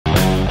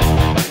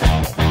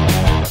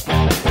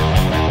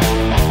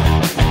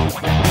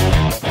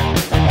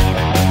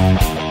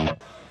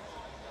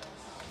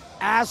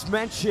as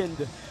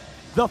mentioned,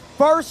 the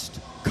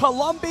first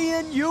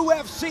Colombian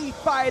UFC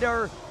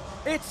fighter,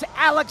 it's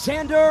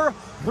Alexander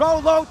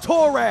Rolo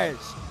Torres.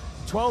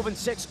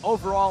 12-6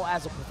 overall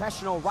as a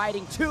professional,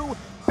 riding 2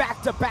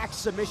 back-to-back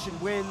submission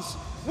wins,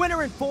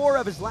 winner in 4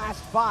 of his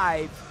last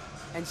 5,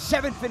 and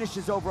 7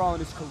 finishes overall in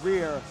his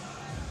career.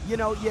 You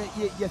know,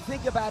 you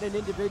think about an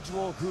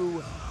individual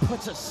who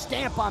puts a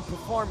stamp on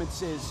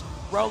performances,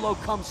 Rolo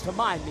comes to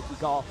mind, Mickey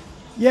Gall.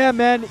 Yeah,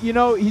 man, you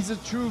know, he's a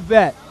true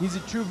vet. He's a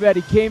true vet.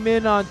 He came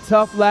in on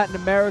tough Latin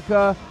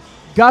America,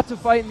 got to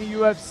fight in the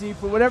UFC.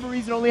 For whatever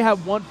reason, only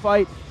had 1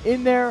 fight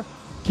in there.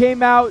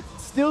 Came out,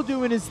 still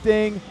doing his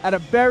thing at a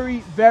very,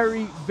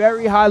 very,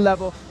 very high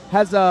level.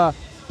 Has a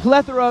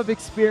plethora of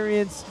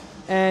experience,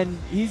 and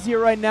he's here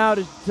right now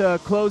to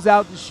close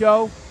out the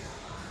show.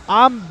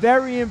 I'm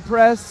very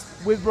impressed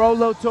with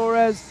Rolo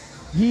Torres.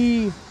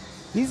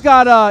 He's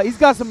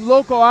got some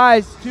local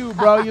eyes too,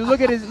 bro. You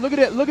look at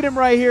him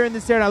right here in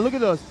this area. Now look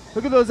at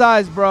those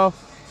eyes, bro.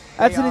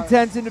 That's an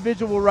intense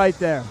individual right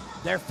there.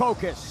 They're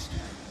focused.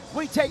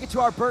 We take it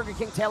to our Burger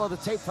King tail of the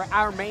tape for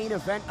our main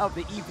event of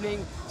the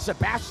evening.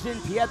 Sebastian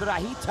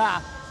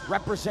Piedrahita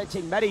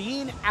representing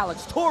Medellin.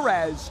 Alex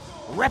Torres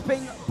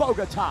repping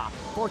Bogota.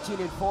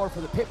 14-4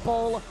 for the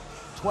Pitbull.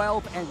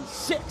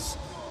 12-6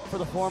 for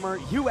the former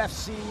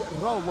UFC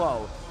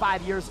Rolo.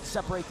 5 years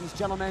separate these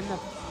gentlemen.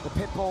 The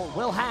Pitbull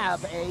will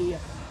have a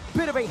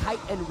bit of a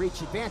height and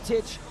reach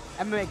advantage.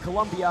 MMA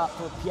Colombia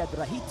for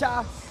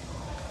Piedrahita.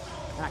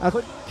 And I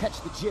couldn't catch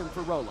the gym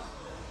for Rolo.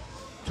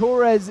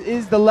 Torres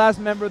is the last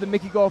member of the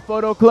Mickey Gall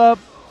Photo Club.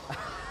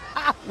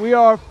 We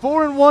are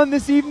 4-1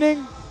 this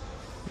evening,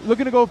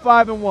 looking to go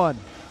 5-1.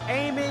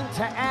 Aiming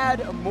to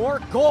add more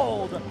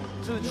gold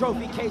to the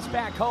trophy case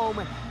back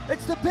home.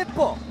 It's the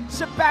Pitbull,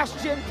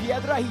 Sebastian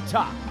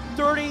Piedrahita.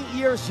 30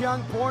 years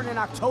young, born in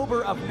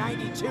October of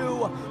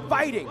 '92,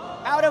 fighting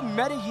out of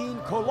Medellin,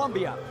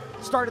 Colombia.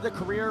 Started the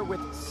career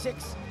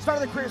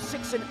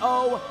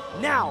 6-0.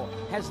 Now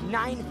has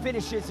 9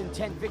 finishes and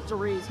 10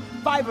 victories.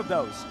 5 of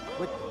those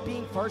with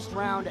being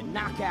first-round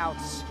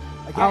knockouts.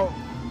 Again,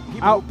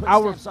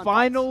 our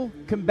final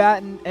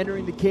combatant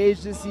entering the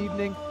cage this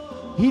evening.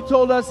 He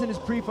told us in his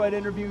pre-fight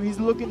interview he's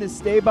looking to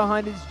stay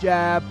behind his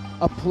jab,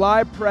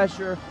 apply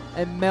pressure,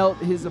 and melt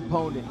his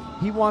opponent.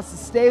 He wants to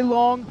stay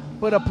long,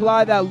 but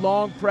apply that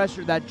long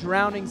pressure, that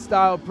drowning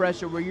style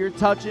pressure where you're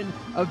touching,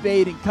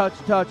 evading, touch,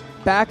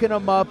 backing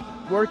him up,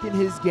 working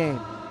his game.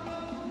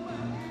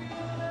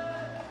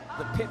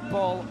 The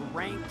Pitbull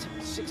ranked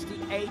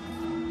 68th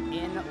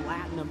in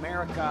Latin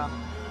America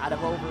out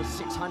of over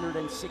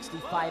 660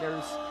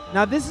 fighters.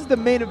 Now this is the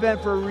main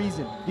event for a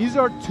reason. These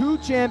are 2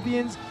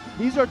 champions.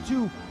 These are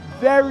 2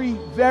 very,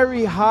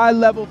 very high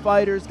level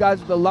fighters, guys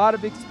with a lot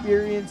of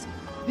experience.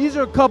 These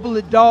are a couple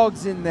of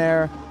dogs in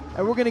there,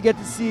 and we're gonna get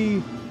to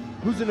see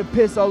who's gonna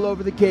piss all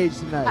over the cage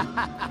tonight.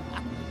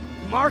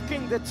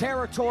 Marking the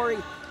territory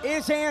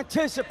is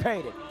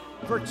anticipated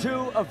for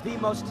 2 of the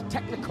most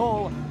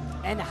technical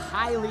and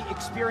highly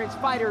experienced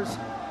fighters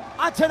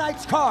on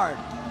tonight's card.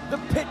 The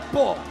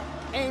Pitbull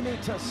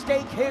aiming to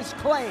stake his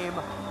claim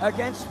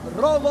against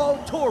Rolo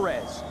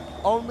Torres.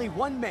 Only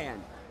one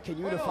man can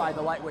unify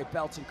the lightweight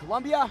belts in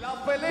Colombia.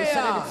 We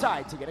send it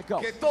inside to get it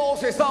going. Que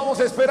todos estamos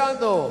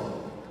esperando.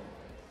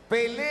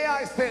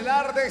 Pelea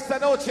estelar de esta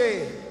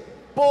noche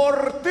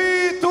por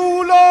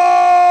título.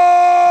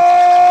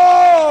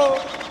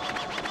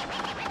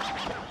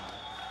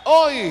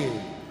 Hoy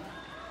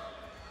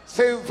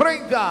se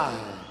enfrenta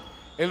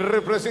el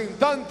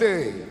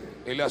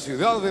representante en la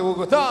ciudad de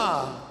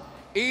Bogotá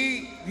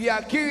y de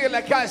aquí de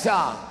la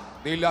casa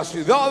de la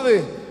ciudad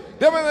de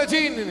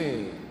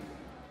Medellín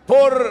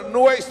por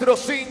nuestro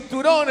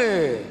cinturón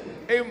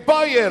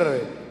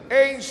Empire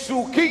en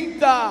su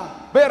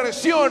 5ª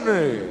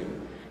versión.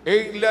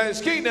 En la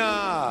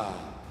esquina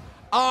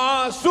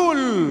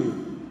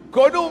azul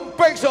con un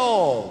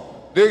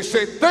peso de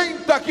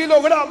 70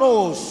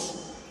 kilogramos,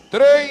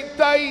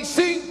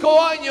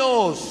 35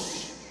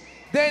 años,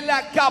 de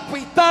la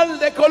capital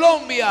de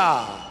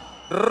Colombia,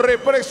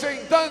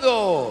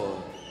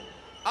 representando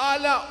a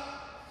la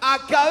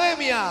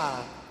Academia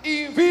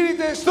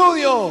Affinity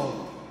Studios,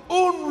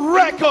 un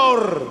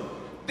récord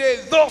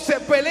de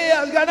 12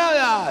 peleas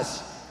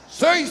ganadas,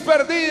 6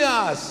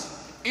 perdidas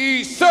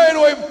y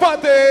 0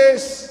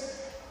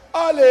 empates,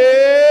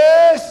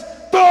 Alex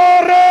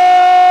Torres.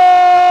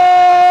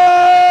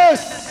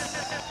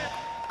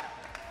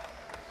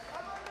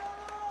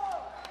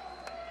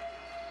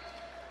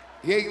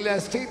 Y en la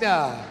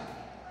esquina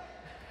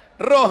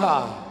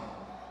roja,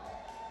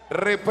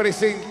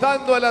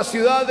 representando a la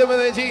ciudad de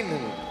Medellín,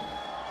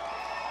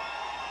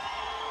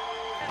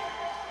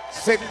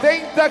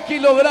 70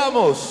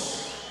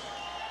 kilogramos,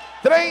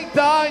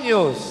 30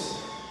 años,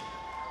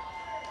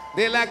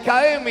 de la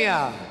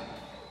Academia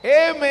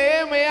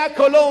MMA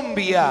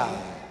Colombia,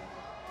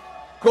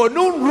 con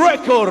un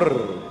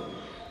récord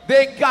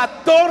de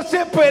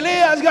 14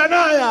 peleas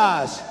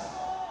ganadas,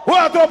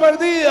 4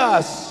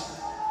 perdidas,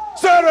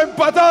 0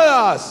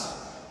 empatadas,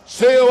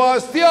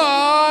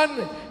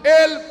 Sebastian,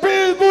 el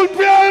Pitbull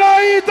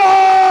Piedrahita.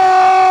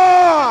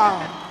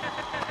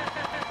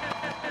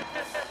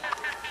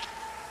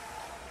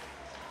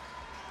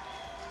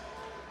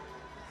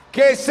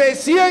 Que se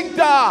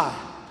sienta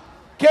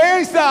que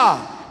esta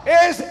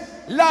es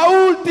la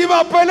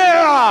última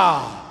pelea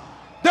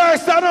de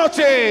esta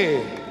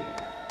noche.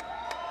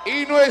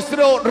 Y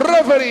nuestro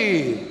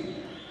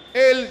referee,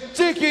 el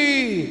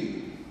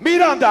Chiqui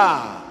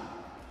Miranda.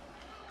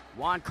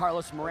 Juan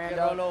Carlos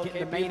Miranda Rolo, getting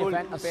que the main Pitbull,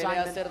 event pelea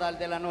assignment. cerdal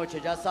de la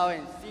noche, ya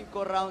saben,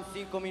 5 rounds,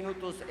 5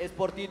 minutos, es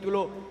por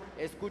título,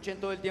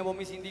 escuchen todo el tiempo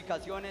mis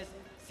indicaciones,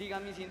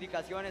 sigan mis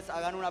indicaciones,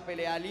 hagan una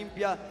pelea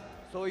limpia,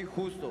 soy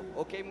justo,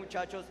 ok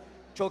muchachos,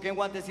 choquen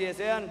guantes si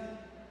desean,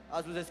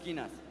 a sus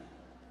esquinas.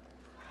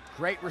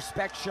 Great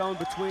respect shown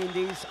between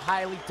these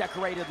highly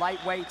decorated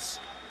lightweights.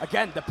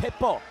 Again, the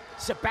Pitbull,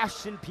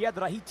 Sebastian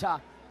Piedrahita,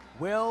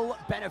 will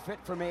benefit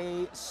from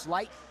a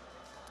slight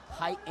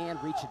height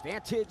and reach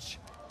advantage,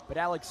 but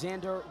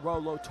Alexander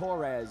Rolo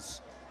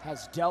Torres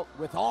has dealt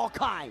with all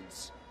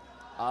kinds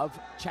of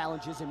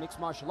challenges in mixed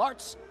martial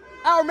arts.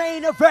 Our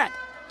main event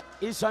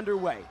is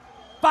underway.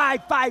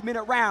 5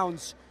 5-minute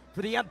rounds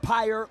for the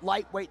Empire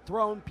lightweight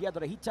throne.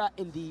 Piedrahita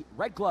in the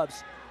red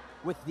gloves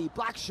with the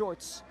black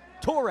shorts.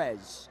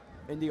 Torres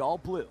in the all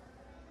blue.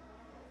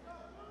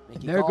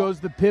 And there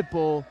goes the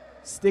Pitbull,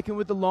 sticking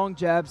with the long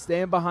jab,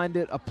 staying behind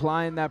it,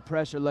 applying that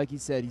pressure like he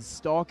said. He's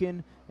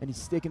stalking and he's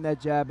sticking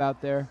that jab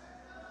out there.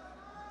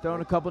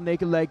 Throwing a couple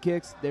naked leg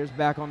kicks, there's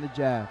back on the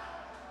jab.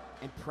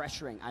 And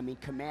pressuring, I mean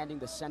commanding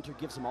the center,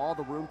 gives him all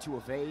the room to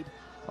evade.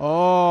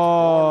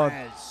 Oh,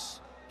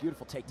 Torres.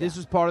 Beautiful takedown. this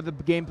was part of the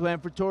game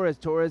plan for Torres.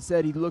 Torres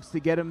said he looks to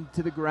get him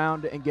to the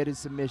ground and get his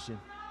submission.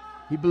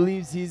 He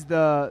believes he's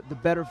the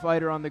better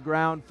fighter on the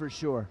ground for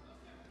sure.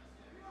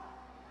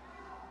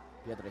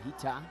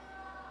 Piedrahita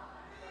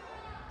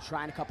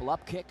trying a couple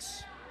up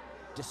kicks,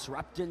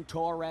 disrupting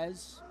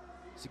Torres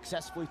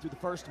successfully through the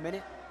first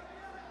minute.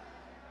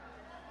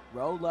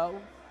 Rolo,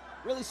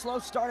 really slow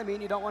start. I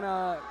mean, you don't want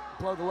to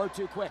blow the load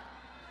too quick.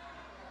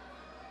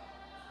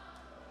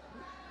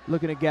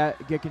 Looking to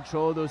get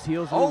control of those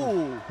heels. Oh!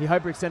 Ooh, he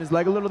hyperextended his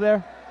leg a little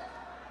there.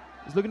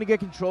 He's looking to get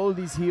control of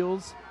these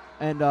heels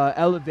and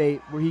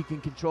elevate where he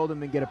can control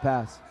them and get a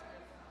pass.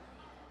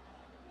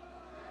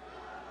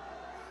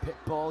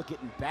 Pitbull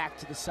getting back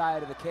to the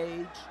side of the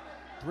cage.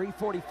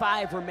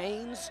 3:45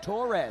 remains.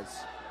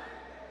 Torres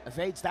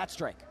evades that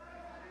strike.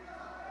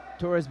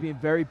 Torres being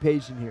very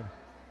patient here.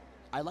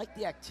 I like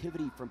the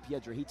activity from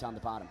Piedrahita on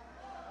the bottom.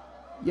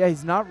 Yeah,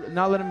 he's not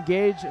letting him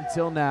engage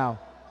until now.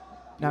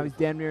 Now he's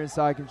damn near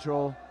inside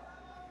control.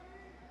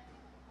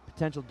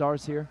 Potential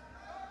darce here.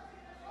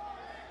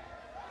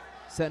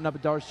 Setting up a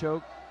darce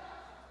choke.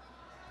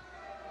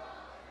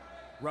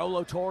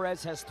 Rolo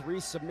Torres has 3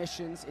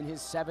 submissions in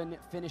his 7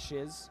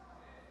 finishes.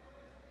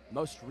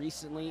 Most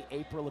recently,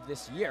 April of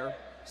this year,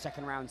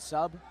 second round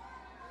sub.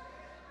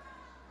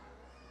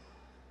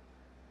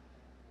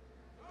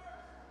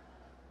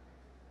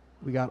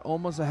 We got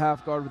almost a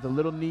half guard with a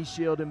little knee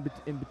shield in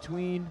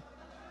between.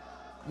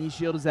 Knee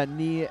shield is that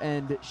knee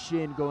and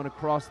shin going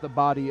across the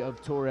body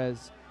of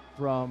Torres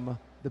from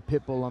the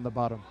Pitbull on the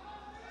bottom.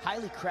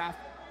 Highly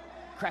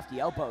crafty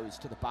elbows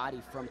to the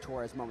body from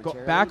Torres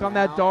momentarily. Back on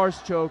that Now,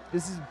 darce choke.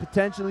 This is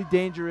potentially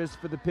dangerous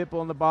for the Pitbull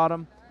on the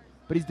bottom,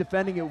 but he's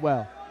defending it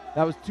well.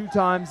 That was 2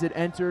 times it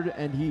entered,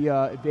 and he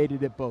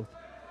evaded it both.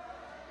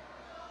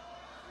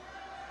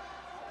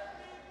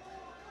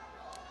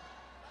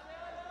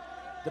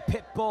 The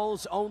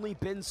Pitbull's only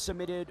been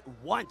submitted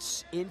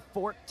once in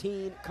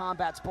 14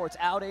 combat sports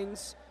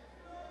outings.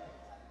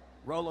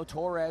 Rolo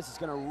Torres is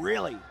going to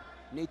really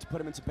need to put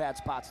him in some bad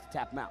spots to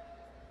tap him out.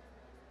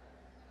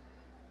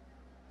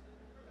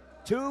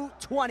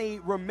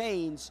 2:20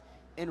 remains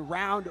in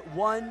round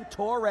 1.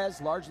 Torres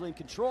largely in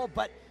control,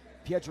 but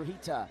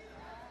Piedrahita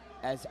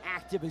as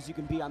active as you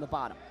can be on the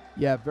bottom.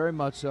 Yeah, very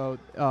much so.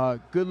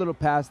 Good little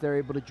pass there,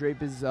 able to drape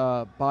his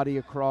body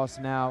across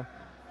now.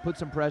 Put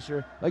some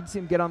pressure. Like to see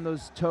him get on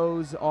those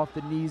toes off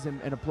the knees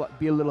and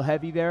be a little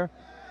heavy there.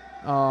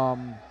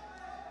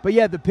 But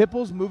yeah, the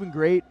Pitbull's moving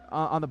great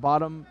on the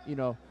bottom. You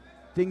know,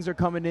 things are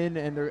coming in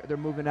and they're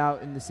moving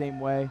out in the same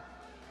way.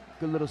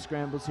 Good little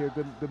scrambles here.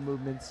 Good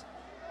movements.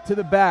 To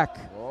the back.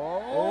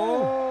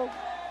 Oh!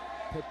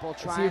 Pitbull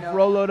trying See if to...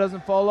 Rolo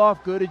doesn't fall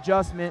off. Good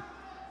adjustment.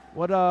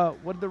 What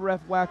did the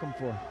ref whack him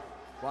for?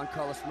 Juan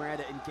Carlos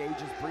Miranda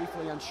engages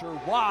briefly, unsure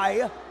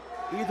why.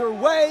 Either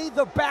way,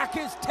 the back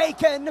is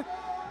taken.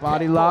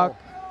 Body Pitbull lock.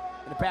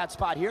 in a bad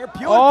spot here.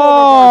 Beautiful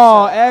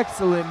Oh, reversal.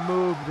 excellent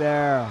move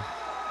there.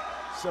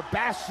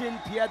 Sebastian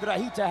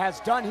Piedrahita has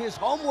done his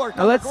homework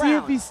Now on let's the see if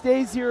ground. he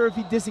stays here or if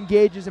he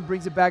disengages and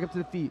brings it back up to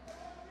the feet.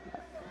 I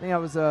think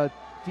that was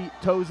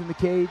toes in the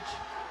cage.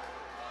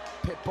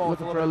 Pitbull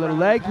Looking with for a little ground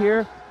leg pound.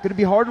 here. Going to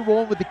be hard to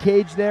roll with the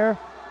cage there.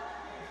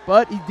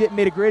 But he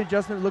made a great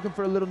adjustment, looking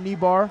for a little knee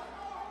bar.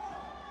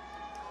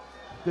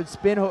 Good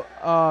spin.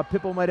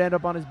 Pitbull might end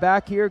up on his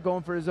back here,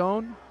 going for his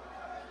own.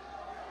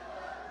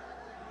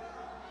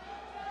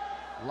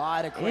 A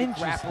lot of great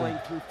Interesting. grappling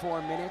through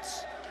 4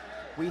 minutes.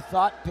 We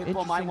thought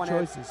Pitbull might want to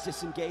choices.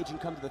 disengage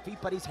and come to the feet,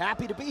 but he's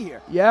happy to be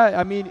here. Yeah,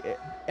 I mean,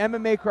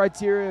 MMA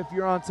criteria, if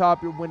you're on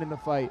top, you're winning the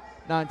fight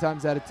 9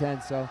 times out of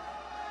 10, so.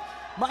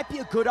 Might be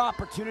a good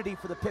opportunity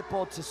for the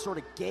Pitbull to sort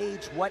of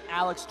gauge what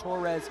Alex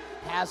Torres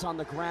has on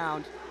the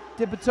ground.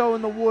 Dip a toe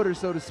in the water,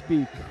 so to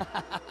speak.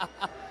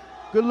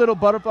 Good little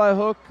butterfly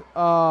hook.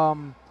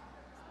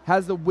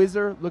 Has the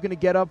whizzer looking to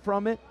get up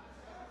from it.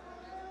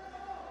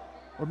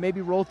 Or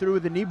maybe roll through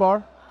with a knee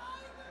bar.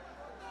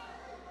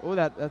 Oh,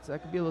 that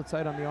could be a little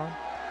tight on the arm.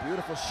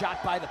 Beautiful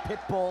shot by the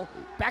Pitbull.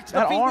 Back to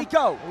the feet we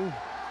go. Ooh.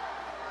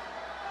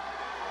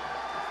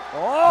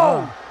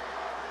 Oh!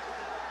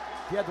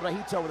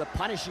 Piedrahita with a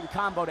punishing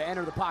combo to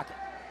enter the pocket.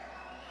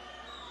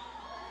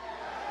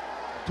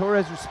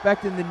 Torres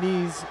respecting the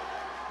knees.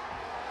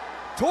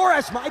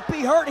 Torres might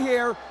be hurt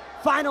here.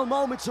 Final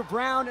moments of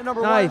round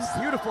number one.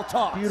 Beautiful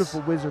toss.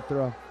 Beautiful whizzer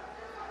throw.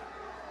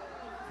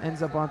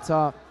 Ends up on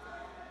top.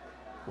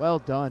 Well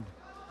done.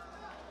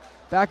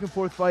 Back and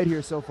forth fight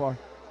here so far.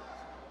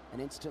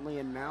 And instantly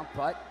in mount,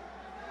 but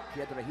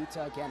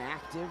Piedrahita again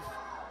active,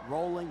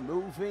 rolling,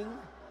 moving.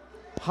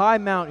 High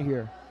mount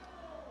here.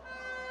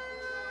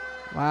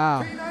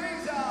 Wow.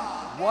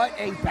 What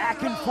a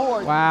back and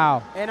forth.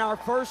 Wow. In our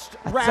first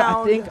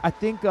round. I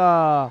think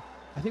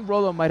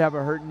Rolo might have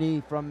a hurt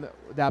knee from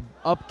that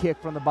up kick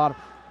from the bottom.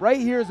 Right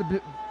here is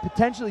a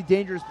potentially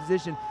dangerous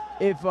position.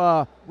 If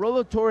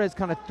Rolo Torres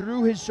kind of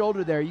threw his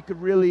shoulder there, you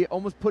could really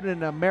almost put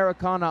an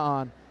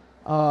Americana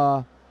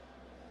on.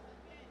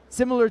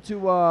 Similar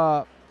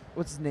to,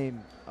 what's his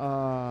name?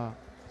 I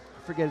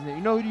forget his name.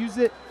 You know who used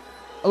it?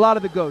 A lot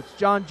of the GOATs.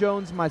 John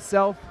Jones,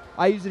 myself.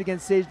 I used it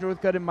against Sage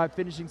Northcutt in my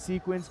finishing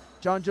sequence.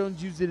 John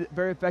Jones used it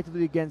very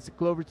effectively against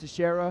Glover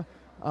Teixeira.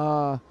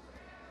 Man,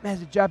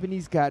 it's a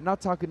Japanese cat.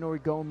 Not Takanori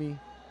Gomi.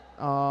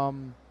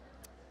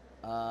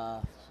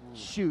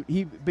 Shoot,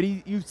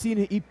 you've seen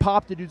it. He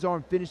popped the dude's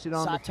arm, finished it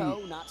on the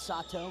feet. Not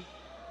Sato.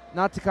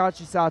 Not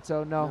Takashi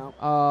Sato, no.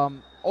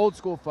 Old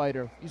school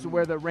fighter. Used to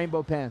wear the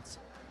rainbow pants.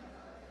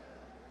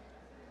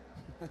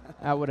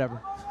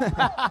 Whatever.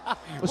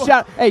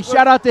 Shout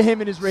out to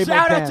him and his rainbow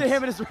pants. Shout out to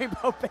him and his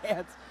rainbow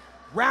pants.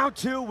 Round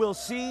two, we'll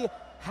see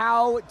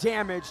how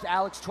damaged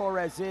Alex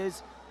Torres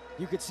is.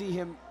 You could see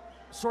him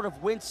sort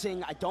of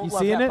wincing. I don't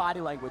love that body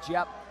language.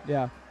 Yep.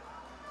 Yeah.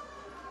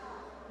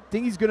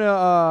 Think he's going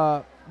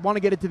to want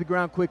to get it to the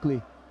ground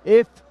quickly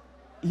if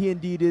he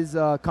indeed is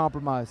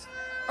compromised.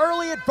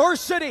 Early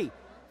adversity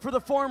for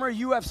the former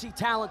UFC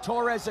talent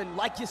Torres, and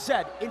like you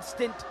said,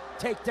 instant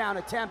takedown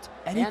attempt.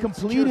 And he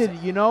completed,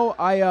 you know,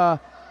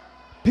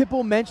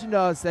 Pitbull mentioned to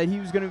us that he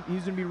was going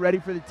to be ready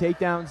for the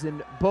takedowns,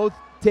 and both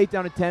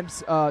takedown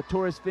attempts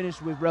Torres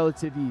finished with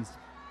relative ease.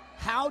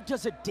 How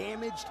does a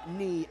damaged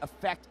knee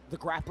affect the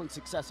grappling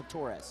success of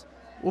Torres?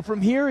 Well,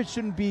 from here, it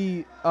shouldn't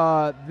be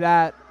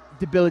that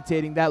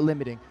debilitating, that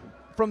limiting.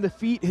 From the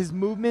feet, his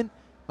movement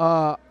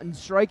and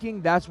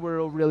striking, that's where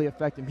it'll really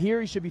affect him. Here,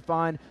 he should be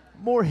fine.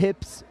 More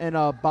hips and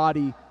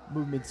body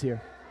movements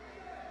here.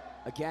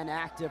 Again,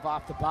 active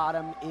off the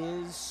bottom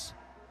is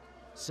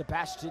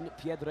Sebastian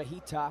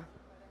Piedrahita.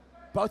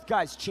 Both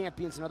guys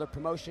champions in other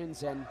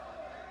promotions, and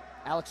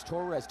Alex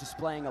Torres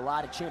displaying a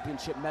lot of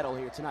championship metal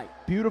here tonight.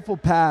 Beautiful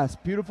pass,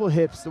 beautiful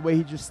hips, the way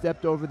he just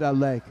stepped over that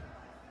leg.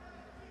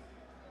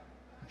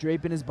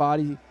 Draping his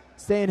body,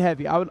 staying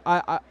heavy.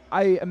 I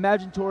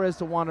imagine Torres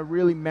to want to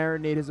really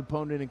marinate his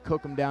opponent and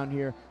cook him down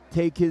here.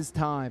 Take his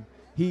time.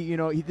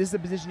 This is a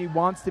position he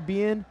wants to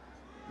be in.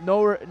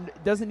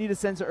 Doesn't need a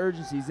sense of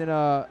urgency. He's in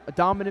a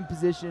dominant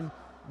position.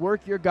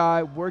 Work your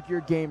guy, work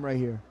your game right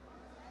here.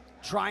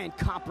 Try and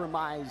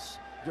compromise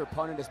your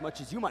opponent as much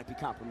as you might be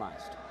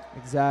compromised.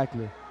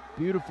 Exactly.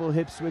 Beautiful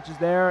hip switches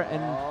there.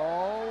 And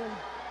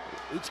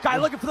each guy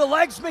looking for the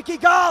legs, Mickey,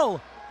 go!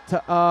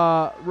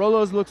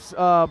 Rolo's looks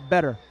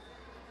better.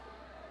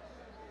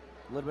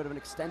 A little bit of an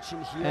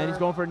extension here. And he's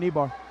going for a knee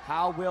bar.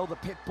 How will the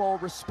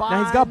Pitbull respond?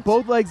 Now he's got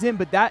both legs in,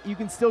 but that you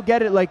can still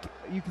get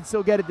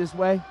it this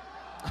way.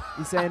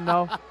 He's saying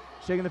no.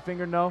 Shaking the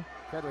finger, no.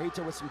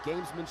 Piedrahita with some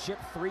gamesmanship.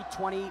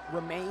 3:20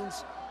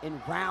 remains in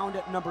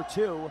round number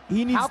two.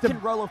 How can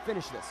Rolo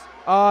finish this?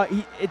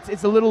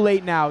 It's a little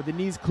late now. The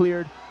knee's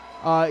cleared.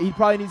 He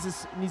probably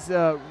needs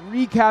to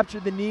recapture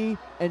the knee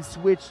and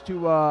switch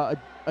to a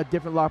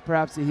different lock,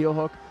 perhaps a heel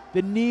hook.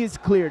 The knee is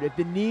cleared. If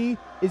the knee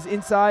is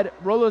inside,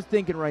 Rolo's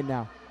thinking right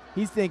now.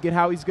 He's thinking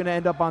how he's going to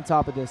end up on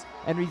top of this.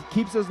 And he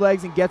keeps those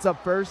legs and gets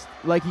up first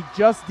like he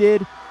just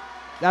did.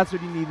 That's what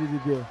he needed to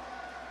do.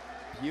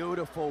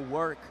 Beautiful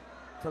work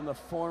from the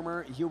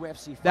former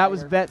UFC fighter. That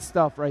was vet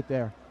stuff right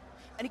there.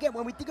 And again,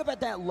 when we think about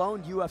that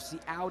lone UFC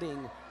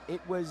outing,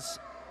 it was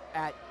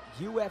at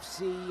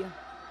UFC.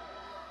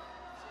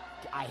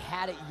 I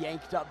had it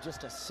yanked up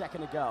just a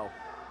second ago.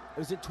 It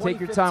was in 2015. Take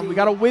your time. We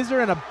got a whizzer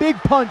and a big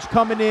punch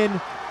coming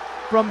in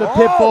from the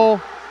Pitbull.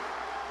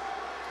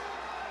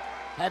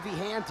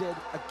 Heavy-handed.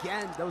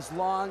 Again, those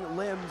long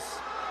limbs.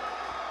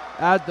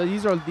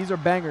 These are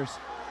bangers.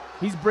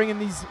 He's bringing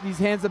these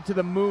hands up to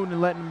the moon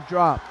and letting them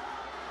drop.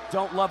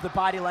 Don't love the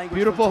body language.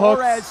 Beautiful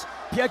Torres.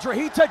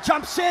 Piedrahita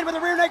jumps in with a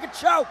rear naked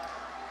choke.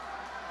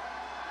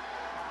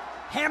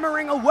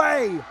 hammering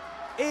away,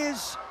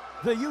 is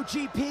the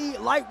UGP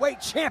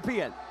lightweight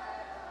champion.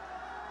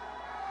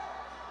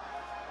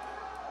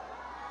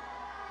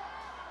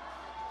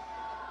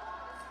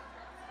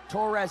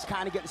 Torres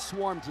kind of getting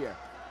swarmed here.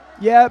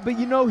 Yeah, but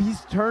you know,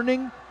 he's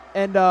turning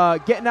and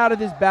getting out of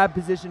this bad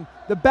position.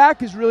 The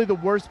back is really the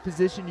worst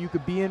position you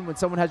could be in when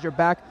someone has your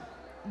back.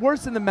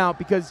 Worse than the mount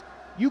because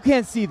you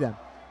can't see them.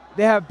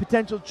 They have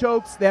potential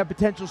chokes. They have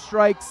potential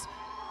strikes.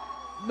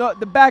 No,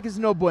 the back is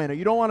no bueno.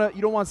 You don't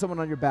want someone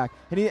on your back.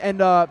 And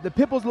the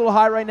Pitbull's a little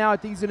high right now. I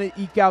think he's going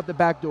to eke out the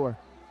back door.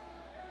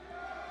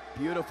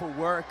 Beautiful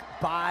work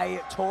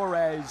by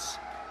Torres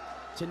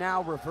to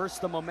now reverse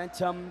the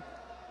momentum,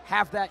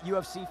 have that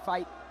UFC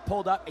fight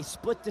pulled up. A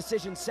split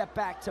decision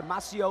setback to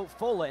Maceo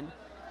Follin.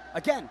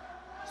 Again,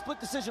 split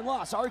decision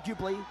loss,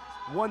 arguably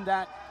won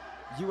that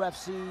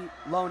UFC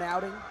lone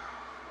outing.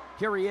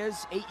 Here he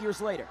is 8 years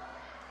later.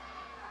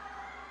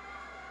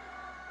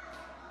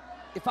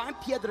 If I'm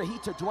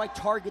Piedrahita, do I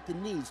target the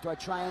knees? Do I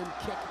try and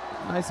kick?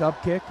 Nice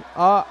up kick.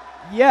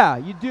 Yeah,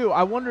 you do.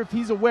 I wonder if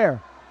he's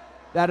aware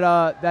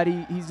that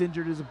he's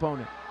injured his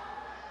opponent.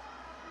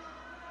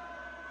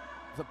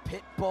 The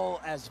Pitbull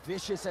as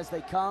vicious as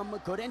they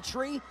come. Good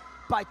entry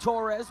by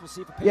Torres. We'll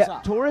see if it pays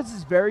off. Torres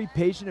is very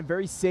patient and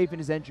very safe in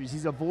his entries.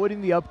 He's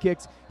avoiding the up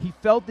kicks. He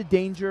felt the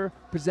danger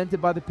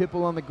presented by the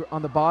Pitbull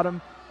on the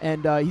bottom,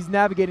 and he's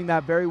navigating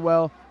that very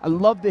well. I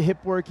love the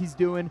hip work he's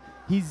doing.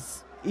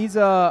 He's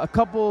a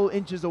couple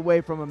inches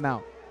away from a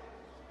mount.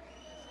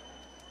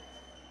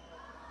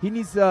 He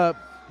needs to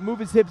move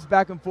his hips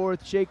back and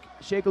forth, shake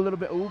a little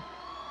bit. Ooh.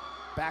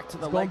 Back to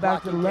the leg.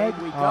 Back to the leg.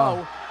 We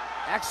go.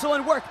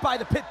 Excellent work by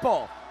the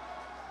Pitbull.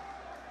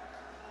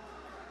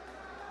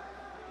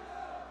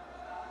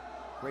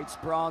 Great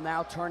sprawl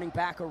now, turning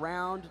back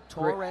around.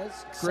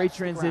 Torres. Great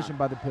transition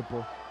by the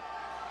Pitbull.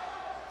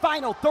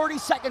 Final 30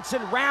 seconds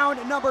in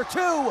round number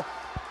 2.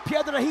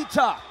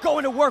 Piedrahita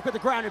going to work with the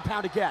ground and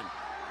pound again.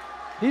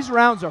 These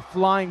rounds are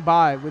flying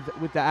by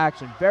with the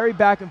action. Very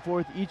back and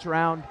forth each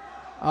round.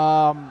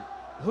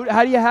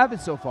 How do you have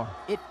it so far?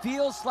 It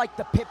feels like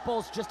the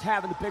Pitbull's just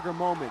having the bigger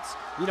moments.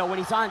 You know, when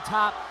he's on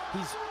top,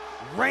 he's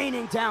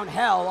raining down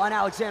hell on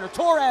Alexander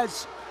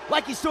Torres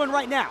like he's doing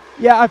right now.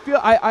 Yeah,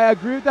 I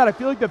agree with that. I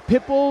feel like the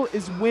Pitbull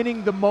is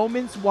winning the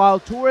moments while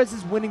Torres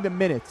is winning the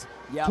minutes.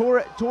 Yep.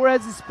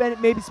 Torres is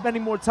maybe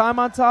spending more time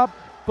on top,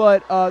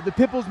 but the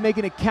Pitbull's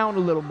making it count a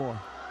little more.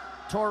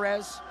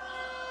 Torres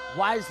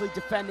wisely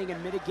defending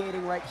and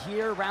mitigating right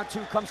here. Round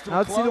 2 comes to a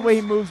close. Let's see the way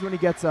he moves when he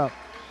gets up.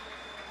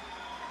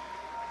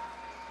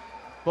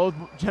 Both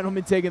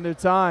gentlemen taking their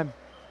time.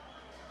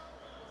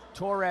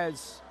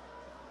 Torres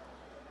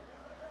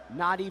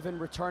not even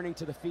returning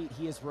to the feet.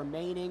 He is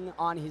remaining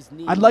on his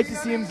knees. I'd like to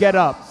see him get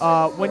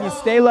up. When you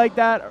stay like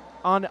that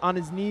on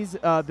his knees,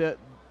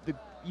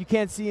 you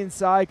can't see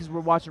inside because we're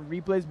watching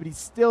replays, but he's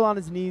still on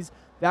his knees.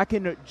 That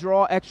can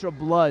draw extra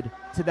blood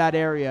to that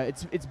area.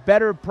 It's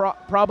better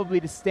probably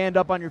to stand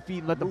up on your feet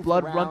and let the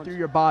blood run through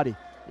your body.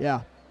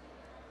 Yeah.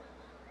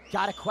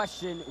 Got to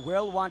question,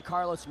 will Juan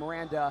Carlos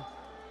Miranda,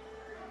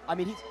 I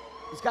mean,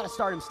 he's got to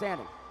start him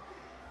standing.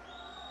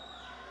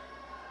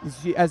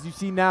 As you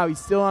see now, he's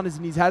still on his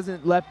knees,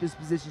 hasn't left this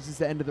position since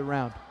the end of the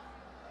round.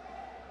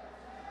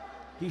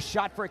 He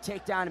shot for a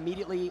takedown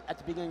immediately at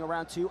the beginning of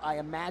round 2. I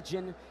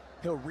imagine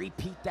he'll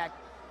repeat that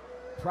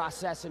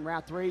process in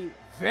round 3.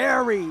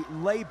 Very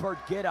labored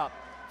get up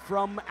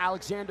from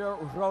Alexander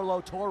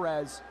Rolo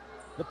Torres.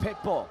 The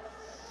Pitbull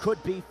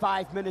could be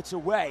 5 minutes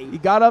away. He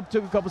got up,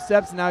 took a couple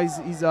steps, and now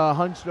he's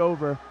hunched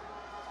over.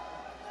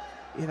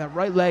 Yeah, that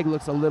right leg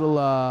looks a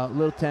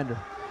little tender.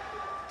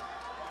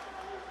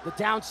 The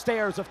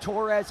downstairs of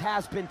Torres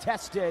has been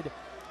tested.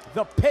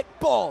 The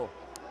Pitbull.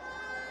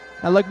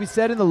 Now, like we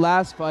said in the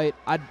last fight,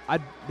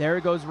 there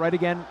it goes right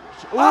again.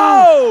 Ooh!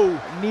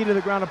 Oh! Knee to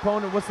the ground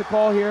opponent. What's the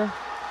call here?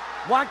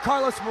 Juan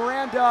Carlos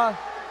Miranda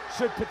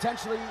should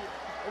potentially,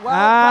 well,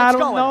 I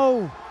don't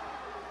know.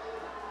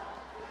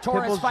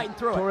 Torres fighting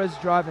through Torres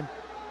driving.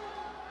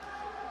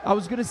 I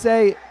was going to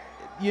say,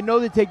 you know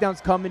the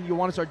takedown's coming. You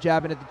want to start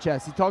jabbing at the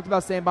chest. He talked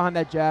about staying behind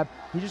that jab.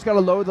 He just got to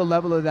lower the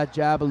level of that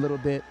jab a little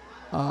bit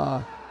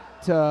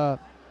to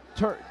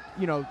turn,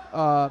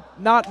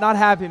 not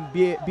have him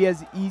be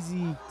as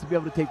easy to be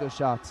able to take those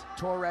shots.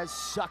 Torres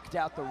sucked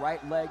out the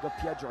right leg of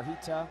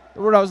Piedrahita.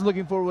 The word I was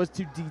looking for was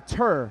to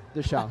deter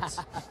the shots.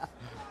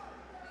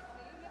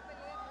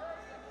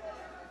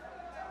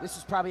 This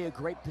is probably a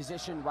great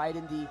position right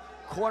in the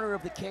corner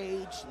of the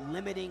cage,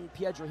 limiting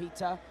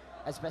Piedrahita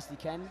as best he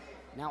can.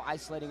 Now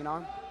isolating an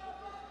arm.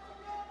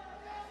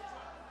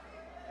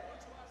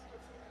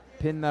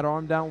 Pin that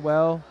arm down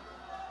well.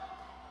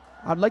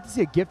 I'd like to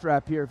see a gift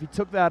wrap here. If he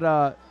took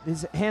that,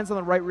 his hands on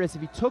the right wrist,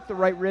 if he took the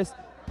right wrist,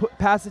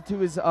 pass it to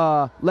his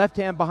left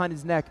hand behind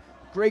his neck,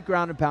 great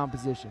ground and pound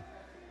position.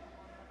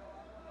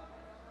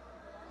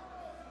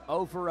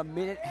 Over a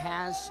minute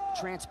has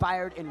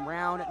transpired in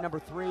round number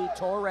 3.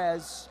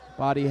 Torres.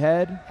 Body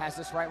head. Has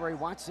this right where he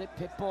wants it.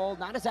 Pitbull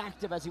not as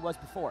active as he was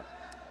before.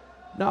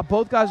 No,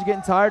 both guys are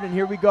getting tired, and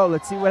here we go.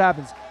 Let's see what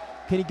happens.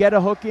 Can he get a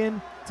hook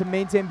in to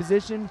maintain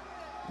position?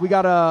 We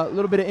got a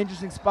little bit of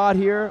interesting spot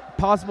here.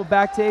 Possible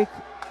back take.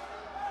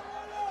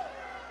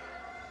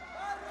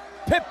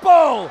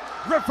 Pitbull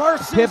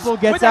reverses. Pitbull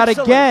gets with out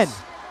excellence. again.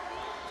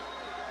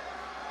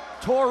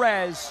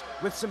 Torres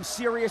with some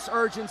serious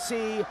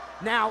urgency,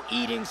 now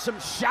eating some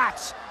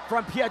shots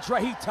from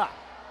Piedrahita.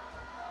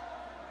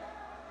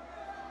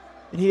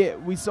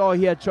 And we saw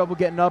he had trouble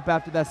getting up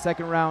after that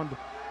second round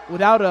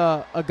without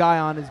a guy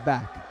on his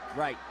back.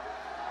 Right.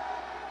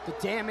 The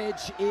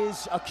damage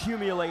is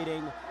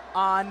accumulating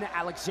on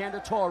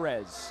Alexander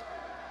Torres.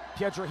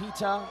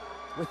 Piedrahita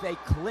with a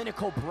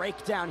clinical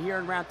breakdown here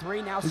in round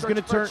 3. Now He's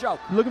searching for a choke.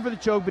 Looking for the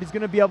choke, but he's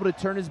going to be able to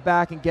turn his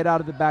back and get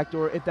out of the back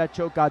door if that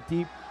choke got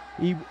deep.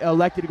 He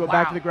elected to go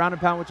back to the ground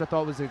and pound, which I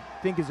thought is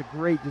a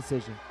great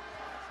decision.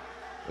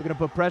 They're going to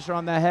put pressure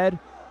on that head.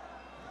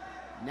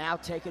 Now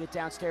taking it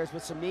downstairs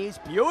with some knees.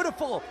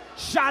 Beautiful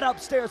shot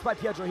upstairs by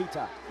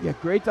Piedrahita. Yeah,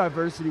 great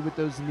diversity with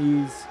those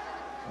knees.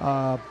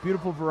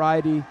 Beautiful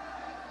variety.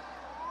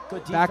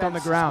 Good defense back on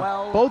the ground. As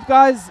well. Both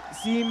guys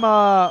seem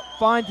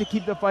fine to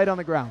keep the fight on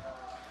the ground.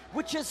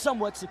 Which is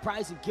somewhat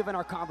surprising given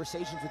our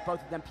conversations with both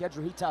of them.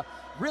 Piedrahita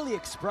really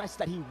expressed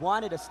that he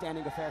wanted a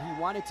standing affair.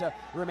 He wanted to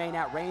remain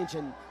at range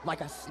and like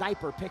a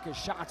sniper pick his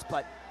shots,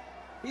 but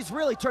he's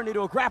really turned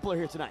into a grappler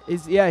here tonight.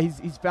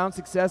 He's found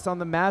success on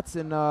the mats,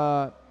 and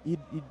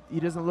he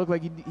doesn't look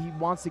like he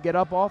wants to get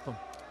up off him.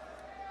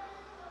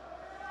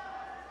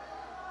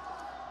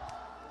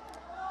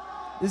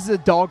 This is a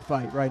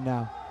dogfight right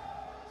now.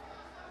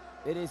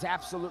 It is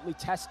absolutely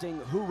testing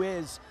who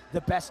is the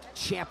best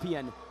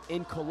champion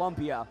in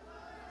Colombia.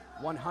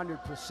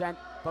 100%.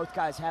 Both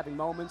guys having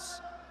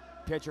moments.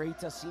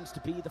 Piedrahita seems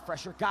to be the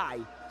fresher guy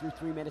through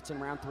 3 minutes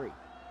in round 3.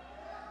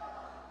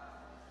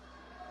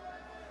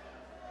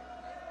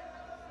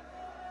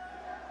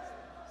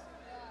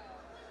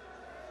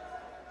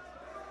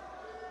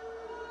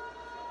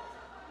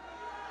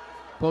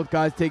 Both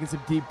guys taking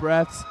some deep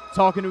breaths,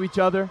 talking to each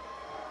other.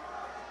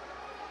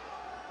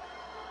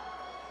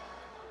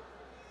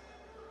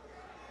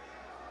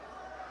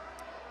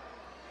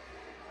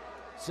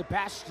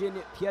 Sebastian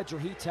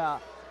Piedrahita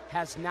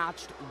has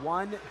notched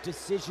 1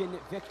 decision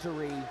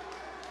victory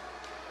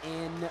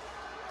in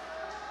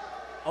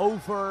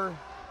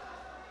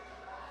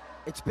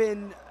it's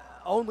been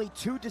only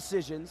 2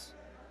 decisions.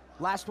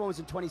 Last one was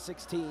in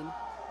 2016.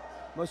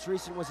 Most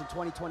recent was in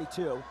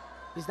 2022.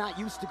 He's not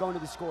used to going to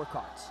the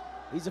scorecards.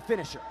 He's a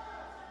finisher.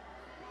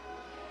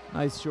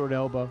 Nice short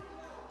elbow.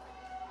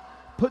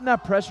 Putting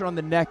that pressure on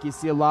the neck, you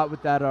see a lot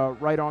with that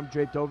right arm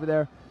draped over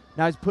there.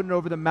 Now he's putting it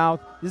over the mouth.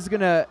 This is going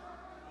to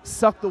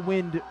suck the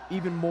wind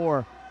even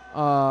more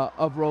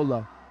of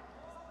Rolo.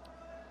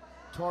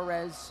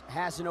 Torres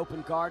has an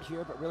open guard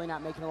here, but really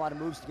not making a lot of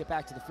moves to get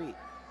back to the feet.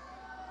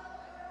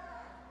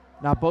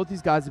 Now both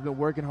these guys have been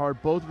working hard.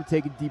 Both were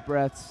taking deep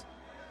breaths.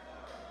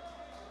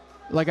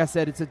 Like I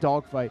said, it's a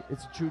dogfight.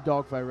 It's a true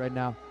dogfight right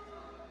now.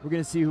 We're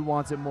going to see who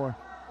wants it more.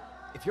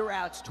 If you're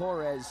Alex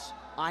Torres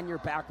on your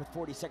back with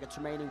 40 seconds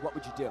remaining, what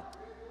would you do?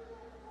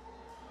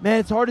 Man,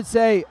 it's hard to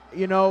say.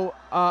 You know,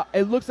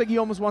 it looks like he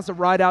almost wants to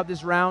ride out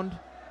this round.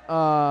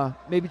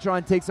 Maybe try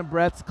and take some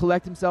breaths,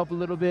 collect himself a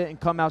little bit, and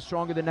come out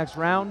stronger the next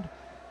round.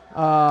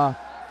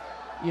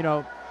 You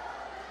know,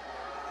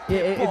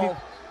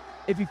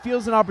 if he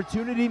feels an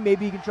opportunity,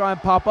 maybe he can try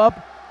and pop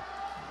up.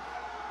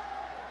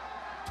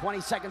 20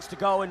 seconds to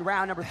go in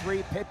round number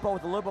 3. Pitbull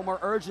with a little bit more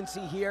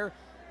urgency here.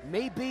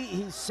 Maybe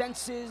he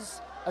senses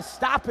a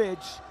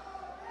stoppage.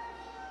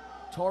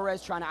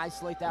 Torres trying to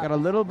isolate that. Got a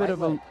little bit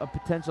of leg. a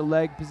potential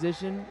leg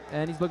position,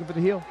 and he's looking for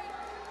the heel.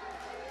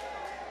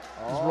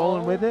 He's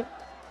rolling with it.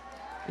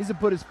 He's to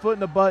put his foot in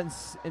the butt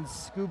and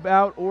scoop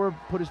out, or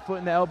put his foot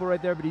in the elbow right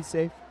there, but he's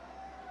safe.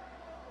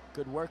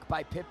 Good work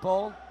by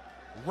Pitbull.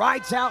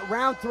 Rides out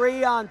round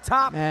 3 on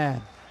top.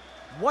 Man.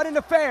 What an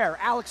affair.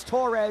 Alex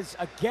Torres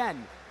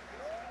again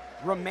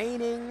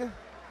remaining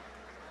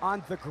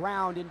on the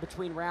ground in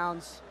between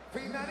rounds.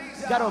 You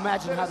got to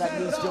imagine how that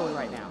knee's doing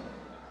right now.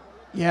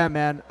 Yeah,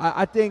 man.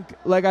 I think,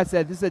 like I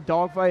said, this is a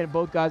dogfight, and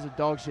both guys are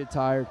dog shit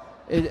tired.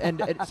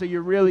 And so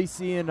you're really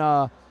seeing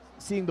the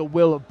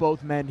will of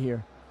both men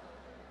here.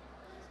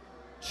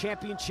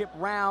 Championship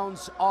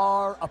rounds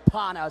are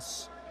upon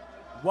us.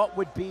 What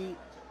would be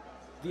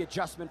the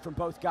adjustment from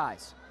both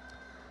guys?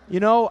 You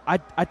know,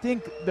 I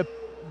think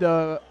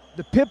the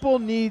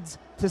Pitbull needs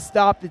to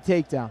stop the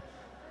takedown.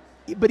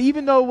 But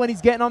even though when he's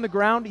getting on the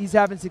ground, he's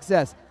having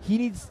success, he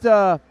needs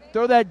to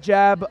throw that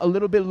jab a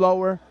little bit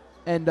lower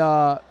and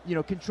you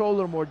know, control a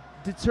little more,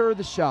 deter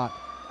the shot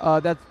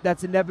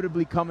that's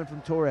inevitably coming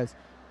from Torres.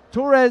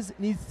 Torres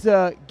needs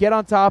to get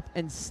on top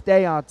and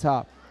stay on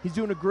top. He's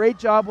doing a great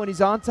job when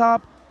he's on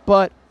top,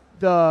 but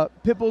the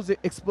Pitbull's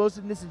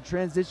explosiveness and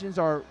transitions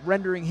are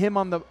rendering him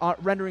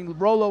rendering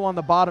Rolo on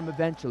the bottom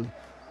eventually.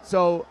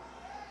 So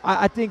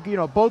I think, you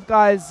know, both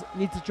guys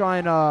need to try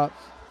and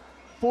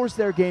force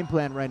their game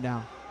plan right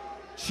now.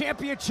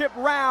 Championship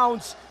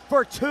rounds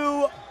for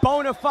 2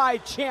 bona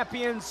fide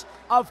champions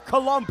of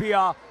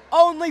Colombia.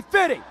 Only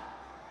fitting.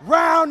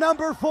 Round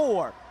number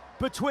 4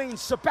 between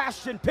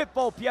Sebastian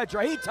Pitbull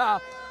Piedrahita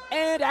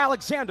and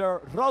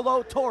Alexander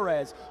Rolo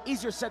Torres.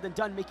 Easier said than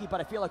done, Mickey,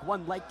 but I feel like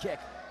one leg kick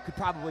could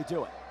probably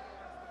do it.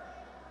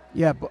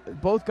 Yeah,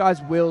 both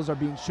guys' wills are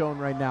being shown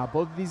right now.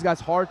 Both of these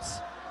guys' hearts.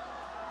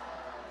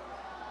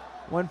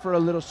 Went for a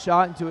little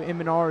shot into an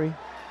Imanari.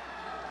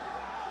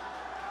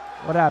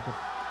 What happened?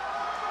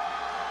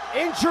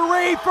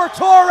 Injury for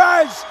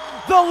Torres.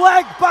 The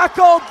leg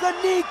buckled, the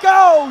knee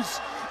goes,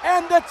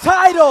 and the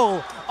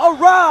title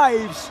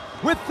arrives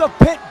with the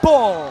pit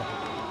bull.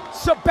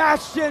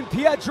 Sebastian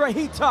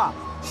Piedrahita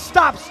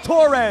stops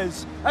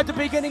Torres at the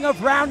beginning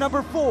of round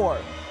number 4.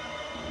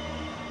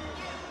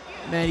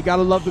 Man, you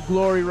gotta love the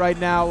glory right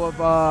now of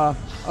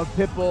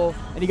Pitbull,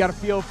 and you gotta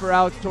feel for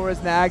Alex Torres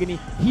in the agony.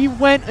 He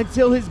went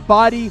until his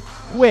body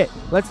quit.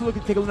 Let's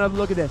take another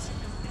look at this.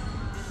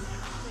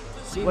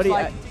 Seems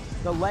like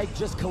the leg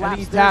just collapsed.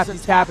 He's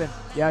tapping.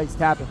 Yeah, he's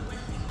tapping.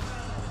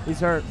 He's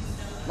hurt.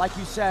 Like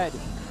you said,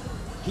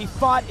 he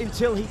fought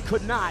until he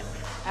could not.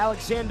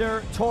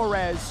 Alexander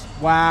Torres.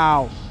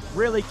 Wow.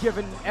 Really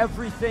giving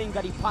everything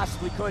that he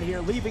possibly could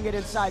here, leaving it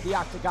inside the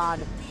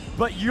octagon.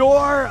 But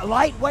your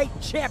lightweight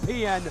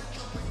champion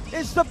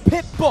is the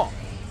pit bull,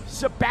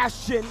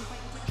 Sebastian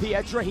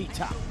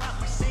Piedrahita.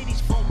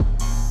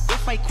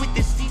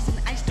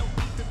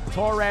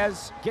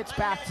 Torres gets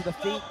back to the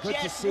feet, good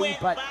to see,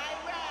 but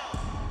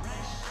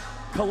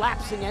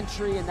collapsing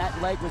entry and that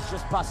leg was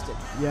just busted.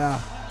 Yeah.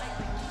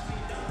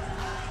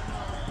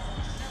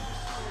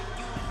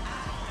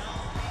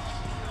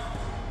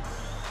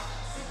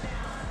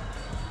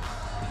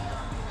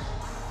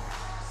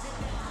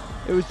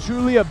 It was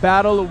truly a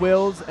battle of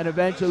wills, and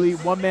eventually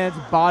one man's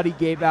body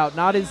gave out.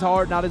 Not his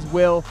heart, not his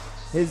will.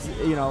 His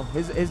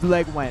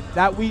leg went.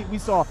 That we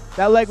saw.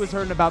 That leg was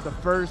hurting about the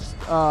first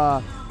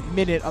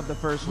minute of the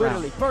first round.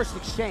 Literally, first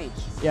exchange.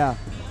 Yeah.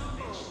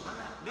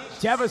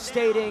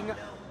 Devastating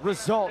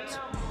result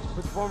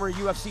for the former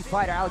UFC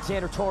fighter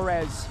Alexander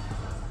Torres.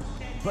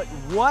 But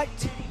what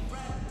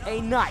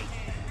a night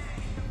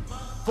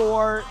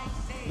for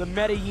the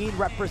Medellin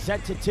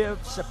representative,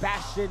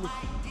 Sebastian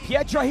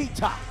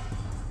Piedrahita.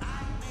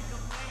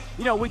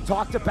 You know, we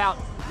talked about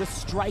the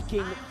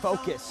striking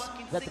focus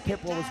that the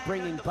Pitbull was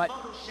bringing, but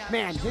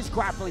man, his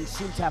grappling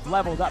seems to have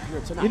leveled up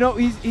here tonight. You know,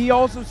 he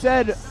also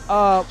said,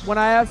 when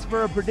I asked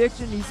for a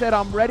prediction, he said,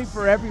 I'm ready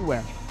for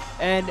everywhere.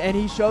 And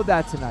he showed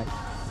that tonight.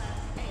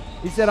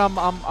 He said,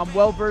 I'm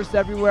well versed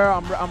everywhere.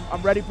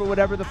 I'm ready for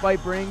whatever the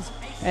fight brings.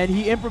 And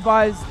he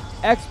improvised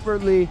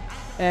expertly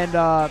and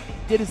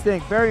did his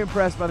thing. Very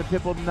impressed by the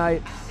Pitbull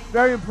tonight.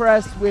 Very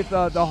impressed with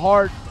the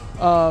heart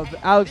of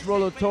Alex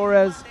Rolo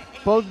Torres.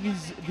 Both of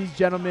these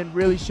gentlemen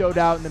really showed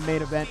out in the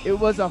main event. It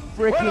was a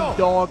freaking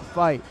dog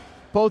fight.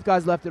 Both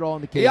guys left it all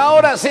in the cage. Y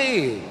ahora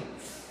sí,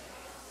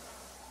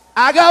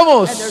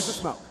 hagamos And there's the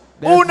smoke.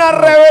 una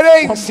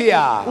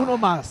reverencia Uno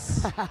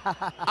más.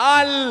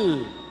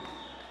 al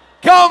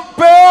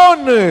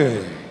campeón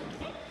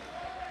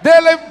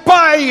del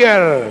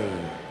Empire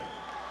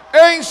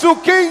en su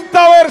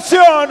quinta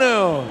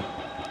versión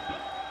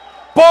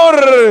por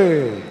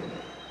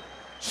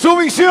su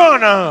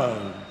visión.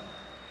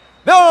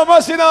 Nada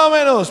más y nada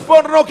menos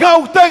por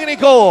nocaut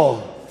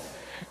técnico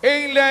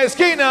en la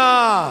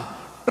esquina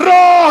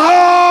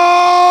roja.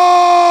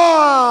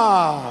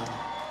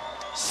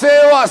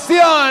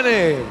 Sebastián,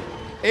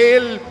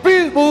 el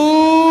Pitbull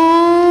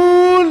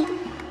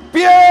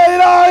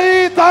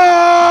Piedrahita.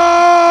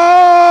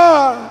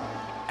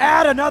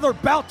 Add another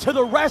bout to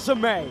the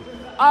resume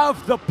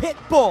of the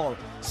Pitbull,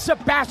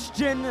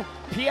 Sebastian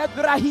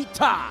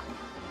Piedrahita.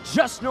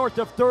 Just north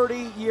of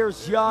 30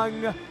 years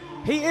young,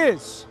 he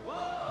is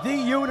the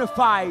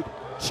unified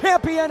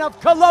champion of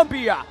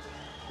Colombia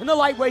in the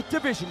lightweight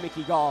division,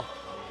 Mickey Gall.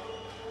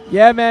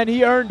 Yeah, man,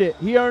 he earned it.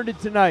 He earned it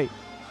tonight.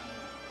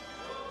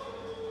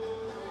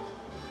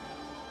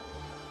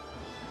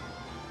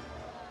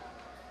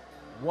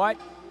 What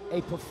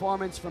a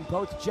performance from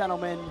both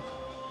gentlemen.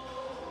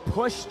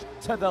 Pushed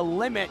to the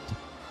limit.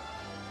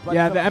 But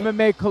yeah, the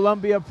MMA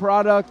Colombia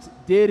product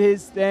did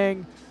his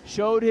thing,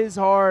 showed his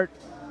heart,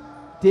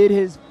 did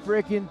his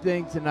freaking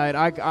thing tonight.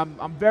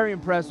 I'm very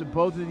impressed with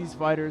both of these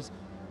fighters.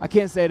 I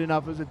can't say it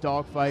enough. It was a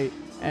dog fight.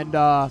 And,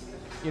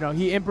 you know,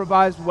 he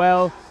improvised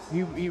well.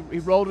 He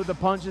rolled with the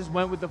punches,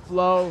 went with the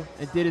flow,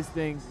 and did his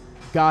thing,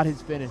 got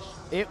his finish.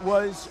 It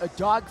was a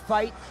dog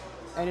fight,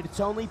 and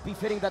it's only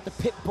befitting that the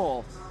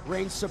Pitbull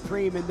reigns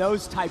supreme in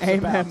those types of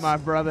bouts. Amen, my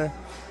brother.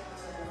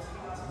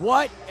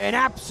 What an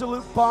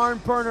absolute barn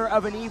burner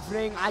of an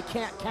evening. I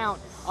can't count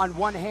on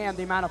one hand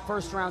the amount of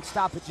first-round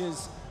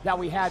stoppages that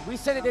we had. We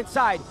sent it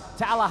inside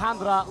to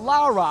Alejandra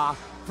Lara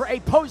for a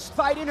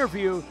post-fight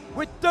interview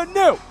with the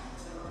new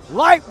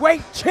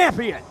lightweight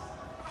champion,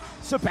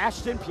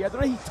 Sebastian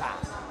Piedrahita.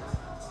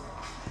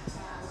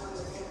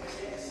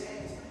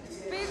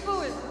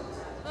 Pitbull,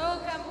 nuevo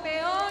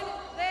campeón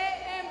de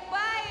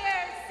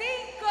Empire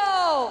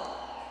 5.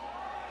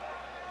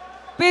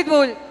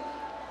 Pitbull,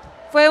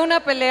 fue una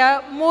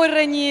pelea muy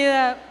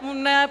reñida,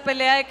 una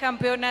pelea de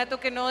campeonato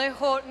que no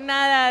dejó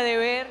nada de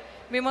ver.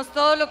 Vimos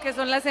todo lo que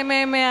son las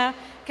MMA.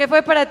 ¿Qué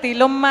fue para ti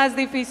lo más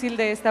difícil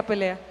de esta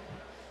pelea?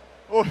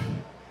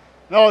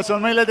 No,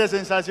 son miles de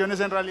sensaciones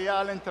en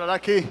realidad al entrar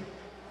aquí.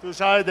 Tú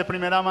sabes, de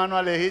primera mano,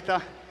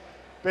 Alejita.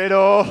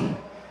 Pero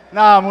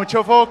nada,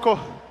 mucho foco.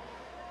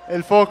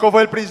 El foco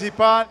fue el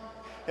principal.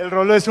 El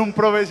Rolo es un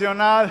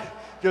profesional.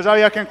 Yo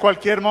sabía que en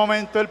cualquier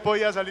momento él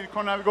podía salir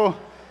con algo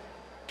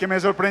que me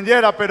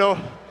sorprendiera, pero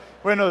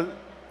bueno,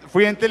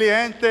 fui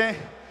inteligente.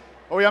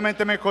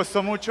 Obviamente me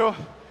costó mucho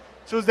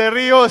sus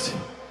derribos,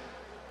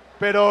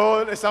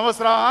 pero estamos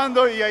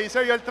trabajando y ahí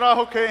se vio el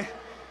trabajo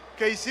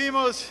que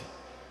hicimos,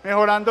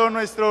 mejorando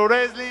nuestro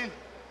wrestling.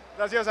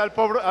 Gracias al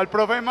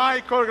profe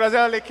Michael,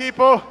 gracias al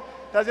equipo,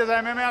 gracias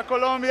a MMA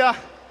Colombia.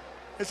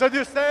 Eso es de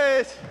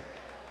ustedes.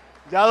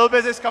 Ya 2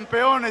 veces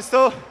campeón.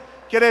 Esto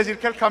quiere decir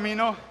que el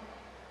camino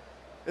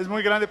es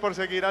muy grande por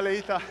seguir,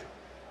 Alejita.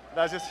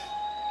 Gracias.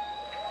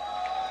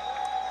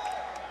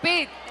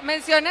 Pete,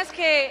 mencionas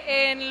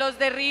que en los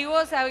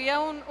derribos había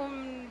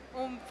un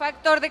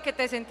factor de que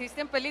te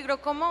sentiste en peligro.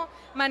 ¿Cómo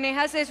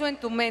manejas eso en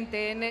tu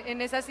mente,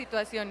 en esas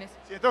situaciones?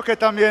 Siento que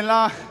también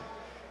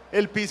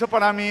el piso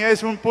para mí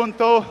es un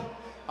punto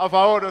a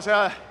favor. O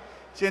sea,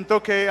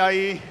 siento que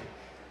ahí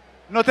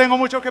no tengo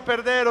mucho que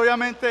perder.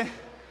 Obviamente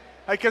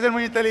hay que ser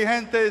muy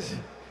inteligentes.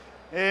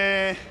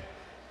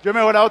 Yo he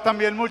mejorado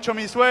también mucho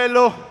mi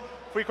suelo.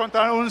 Fui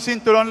contra un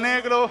cinturón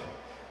negro.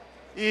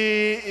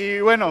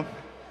 Y bueno,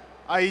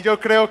 ahí yo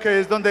creo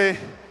que es donde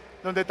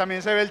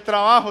también se ve el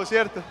trabajo,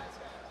 ¿cierto?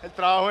 El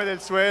trabajo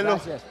del suelo.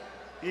 Gracias.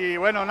 Y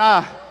bueno,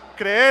 nada,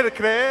 creer,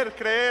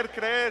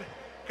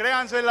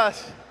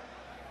 créanselas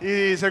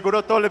y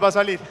seguro todo les va a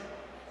salir.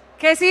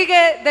 ¿Qué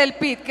sigue del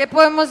Pete? ¿Qué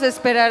podemos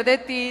esperar de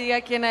ti de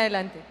aquí en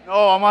adelante?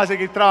 No, vamos a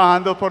seguir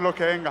trabajando por lo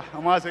que venga,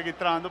 vamos a seguir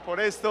trabajando por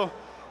esto.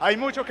 Hay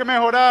mucho que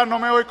mejorar, no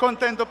me voy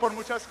contento por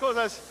muchas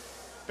cosas,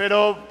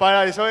 pero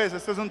para eso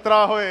esto es un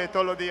trabajo de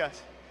todos los días.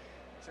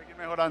 Seguir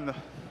mejorando.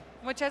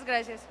 Muchas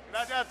gracias.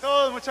 Gracias a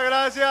todos, muchas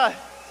gracias.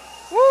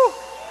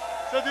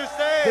 Eso de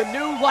ustedes. The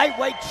new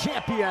lightweight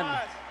champion,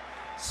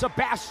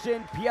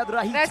 Sebastian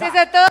Piedrahita. Gracias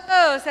a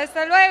todos.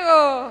 Hasta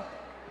luego.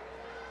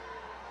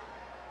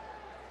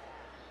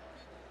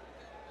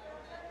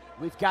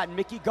 We've got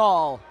Mickey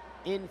Gall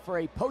in for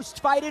a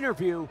post-fight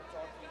interview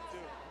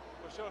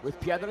with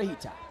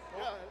Piedrahita.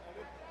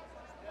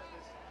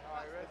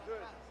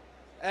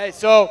 Hey,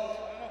 so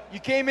you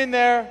came in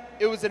there,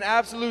 it was an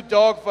absolute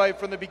dogfight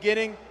from the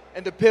beginning,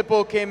 and the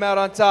Pitbull came out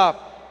on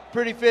top.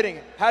 Pretty fitting.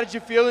 How did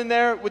you feel in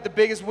there with the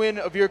biggest win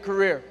of your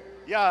career?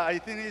 Yeah, I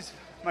think it's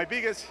my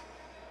biggest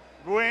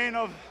win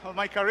of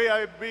my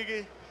career.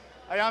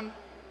 I am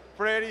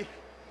pretty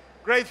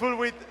grateful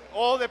with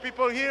all the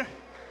people here.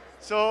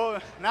 So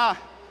now,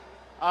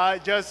 I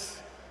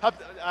just have,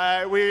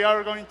 we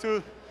are going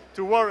to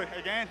work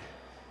again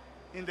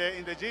in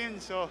the gym.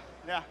 So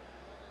yeah.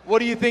 What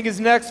do you think is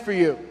next for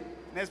you?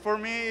 Next for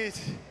me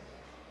is,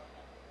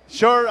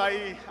 sure,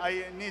 I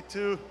need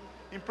to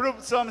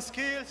improve some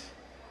skills,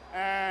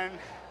 and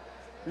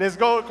let's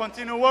go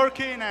continue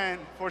working, and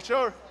for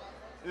sure,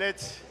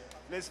 let's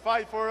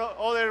fight for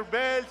other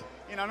belt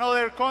in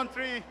another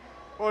country,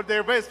 for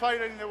the best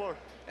fighter in the world.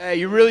 Hey,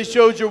 you really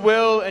showed your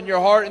will and your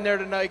heart in there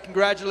tonight.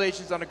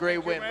 Congratulations on a great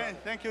win. Man.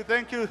 Thank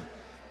you.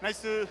 Nice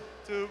to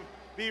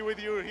be with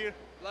you here.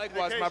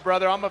 Likewise, my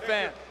brother. I'm a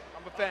fan.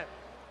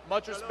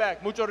 Much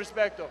respect. Mucho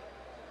respeto.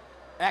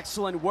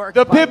 Excellent work.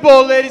 The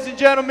Pitbull, ladies and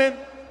gentlemen.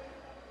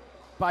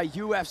 By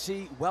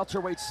UFC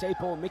welterweight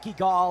staple Mickey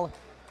Gall.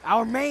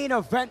 Our main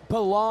event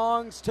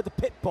belongs to the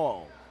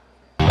Pitbull.